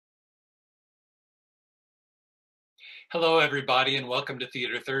Hello, everybody, and welcome to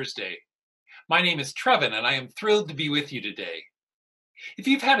Theater Thursday. My name is Trevin, and I am thrilled to be with you today. If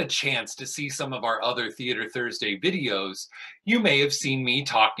you've had a chance to see some of our other Theater Thursday videos, you may have seen me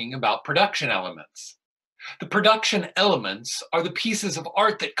talking about production elements. The production elements are the pieces of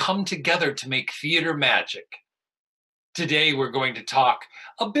art that come together to make theater magic. Today, we're going to talk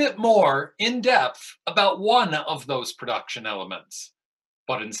a bit more in depth about one of those production elements.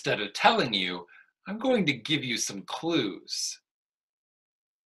 But instead of telling you, I'm going to give you some clues.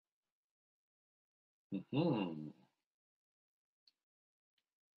 Mhm.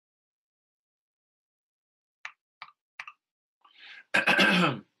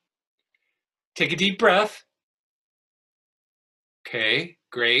 Take a deep breath. Okay,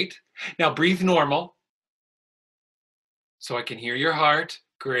 great. Now breathe normal so I can hear your heart.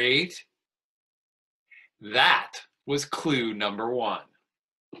 Great. That was clue number one.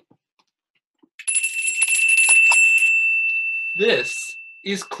 This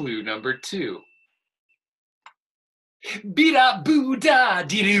is clue number two. Be-da boo da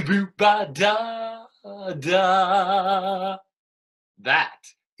dee boo ba da da. That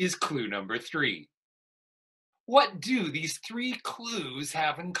is clue number three. What do these three clues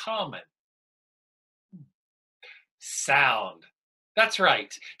have in common? Sound. That's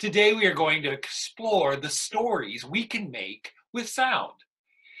right. Today we are going to explore the stories we can make with sound.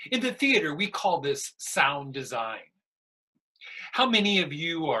 In the theater, we call this sound design. How many of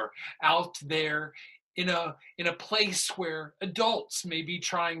you are out there in a place where adults may be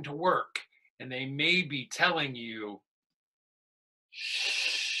trying to work and they may be telling you,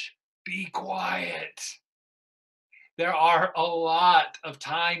 shh, be quiet. There are a lot of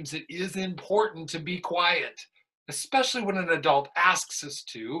times it is important to be quiet, especially when an adult asks us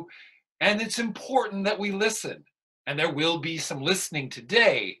to, and it's important that we listen. And there will be some listening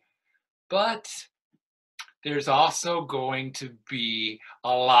today, but there's also going to be a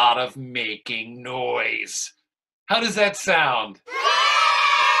lot of making noise. How does that sound?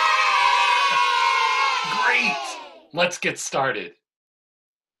 Great! Let's get started.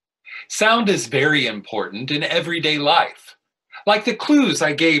 Sound is very important in everyday life. Like the clues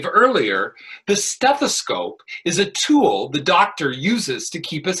I gave earlier, the stethoscope is a tool the doctor uses to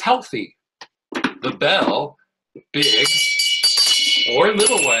keep us healthy. The bell, big or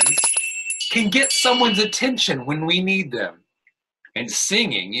little ones, can get someone's attention when we need them. And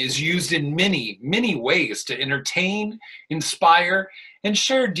singing is used in many, many ways to entertain, inspire, and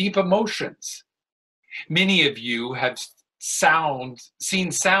share deep emotions. Many of you have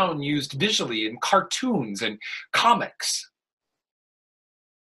seen sound used visually in cartoons and comics.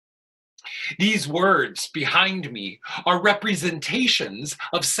 These words behind me are representations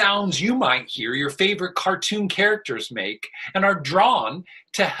of sounds you might hear your favorite cartoon characters make and are drawn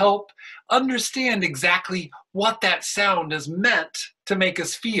to help understand exactly what that sound is meant to make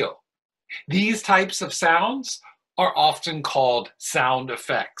us feel. These types of sounds are often called sound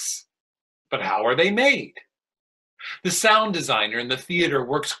effects. But how are they made? The sound designer in the theater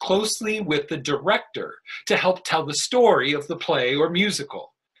works closely with the director to help tell the story of the play or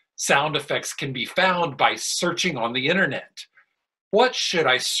musical. Sound effects can be found by searching on the internet. What should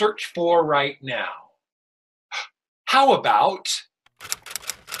I search for right now? How about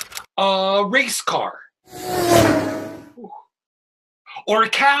a race car? Or a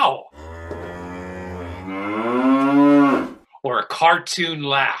cow? Or a cartoon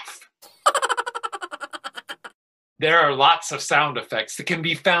laugh? There are lots of sound effects that can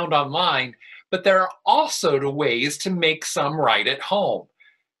be found online, but there are also ways to make some right at home.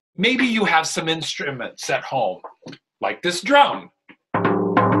 Maybe you have some instruments at home, like this drum,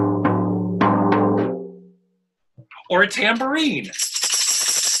 or a tambourine.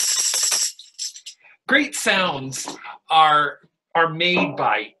 Great sounds are made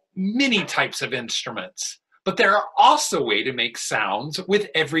by many types of instruments, but there are also ways to make sounds with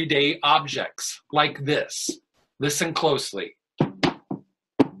everyday objects, like this. Listen closely.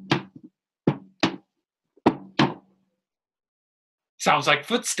 Sounds like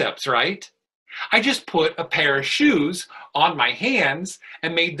footsteps, right? I just put a pair of shoes on my hands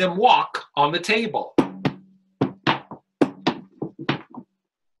and made them walk on the table.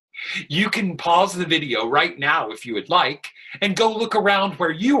 You can pause the video right now if you would like and go look around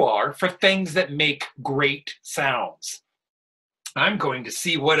where you are for things that make great sounds. I'm going to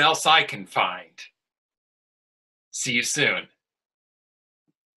see what else I can find. See you soon.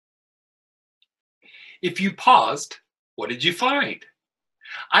 If you paused, what did you find?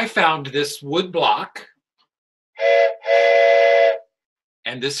 I found this wood block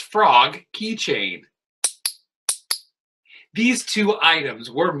and this frog keychain. These two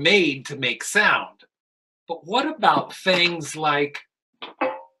items were made to make sound, But what about things like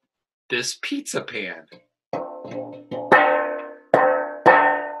this pizza pan?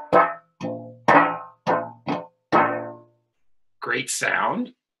 Great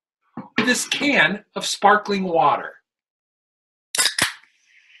sound. This can of sparkling water.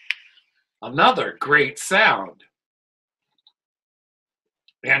 Another great sound.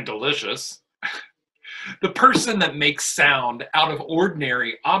 And delicious. The person that makes sound out of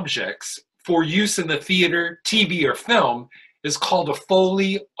ordinary objects for use in the theater, TV, or film is called a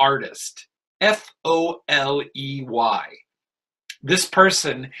Foley artist. Foley. This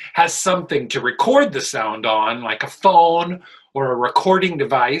person has something to record the sound on, like a phone or a recording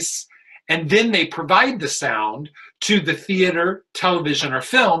device, and then they provide the sound to the theater, television, or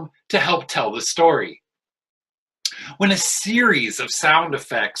film to help tell the story. When a series of sound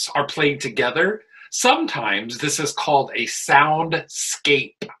effects are played together, sometimes this is called a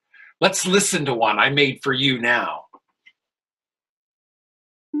soundscape. Let's listen to one I made for you now.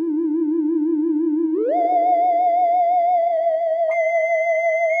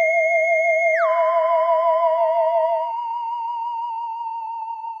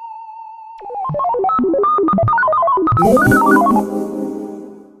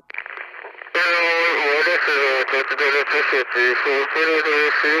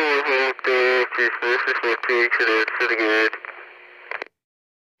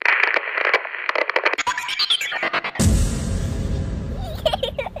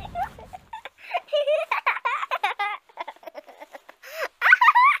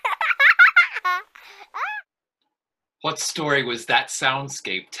 What story was that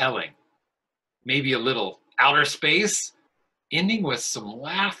soundscape telling? Maybe a little outer space, ending with some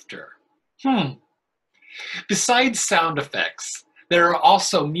laughter. Besides sound effects, there are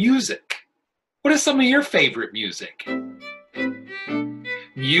also music. What is some of your favorite music?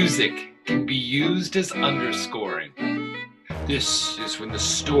 Music can be used as underscoring. This is when the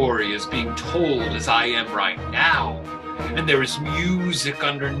story is being told as I am right now, and there is music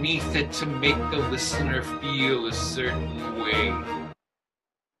underneath it to make the listener feel a certain way.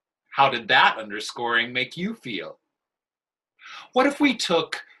 How did that underscoring make you feel? What if we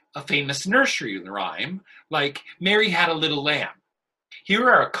took a famous nursery rhyme like Mary Had a Little Lamb? Here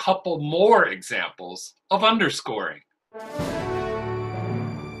are a couple more examples of underscoring.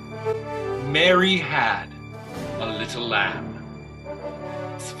 Mary had a little lamb.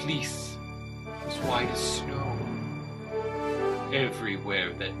 Its fleece was white as snow.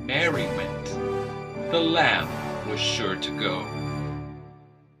 Everywhere that Mary went, the lamb was sure to go.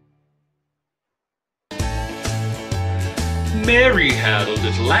 Mary had a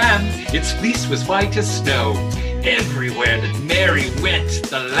little lamb, its fleece was white as snow. Everywhere that Mary went,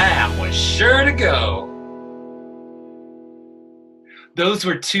 the lamb was sure to go. Those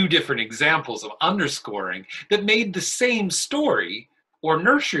were two different examples of underscoring that made the same story or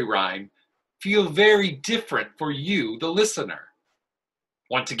nursery rhyme feel very different for you, the listener.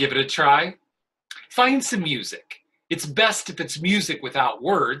 Want to give it a try? Find some music. It's best if it's music without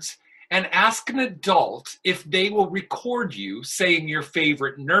words, and ask an adult if they will record you saying your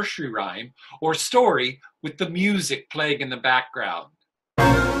favorite nursery rhyme or story with the music playing in the background.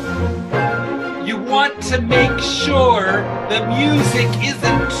 You want to make sure the music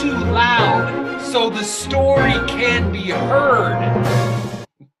isn't too loud so the story can be heard.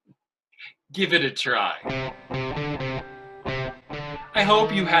 Give it a try. I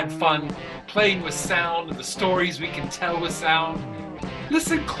hope you had fun playing with sound and the stories we can tell with sound.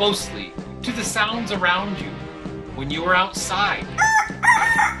 Listen closely to the sounds around you when you are outside,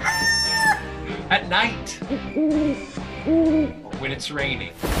 at night, or when it's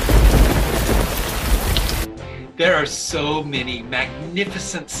raining. There are so many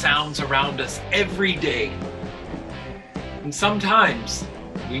magnificent sounds around us every day. And sometimes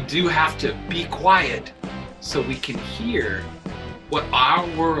we do have to be quiet so we can hear what our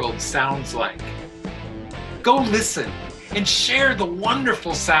world sounds like. Go listen and share the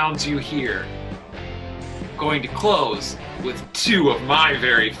wonderful sounds you hear. I'm going to close with two of my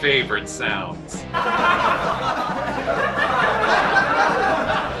very favorite sounds.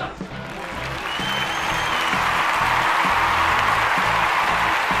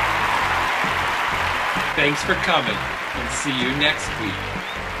 Thanks for coming, and see you next week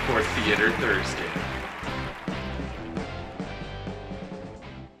for Theater Thursday.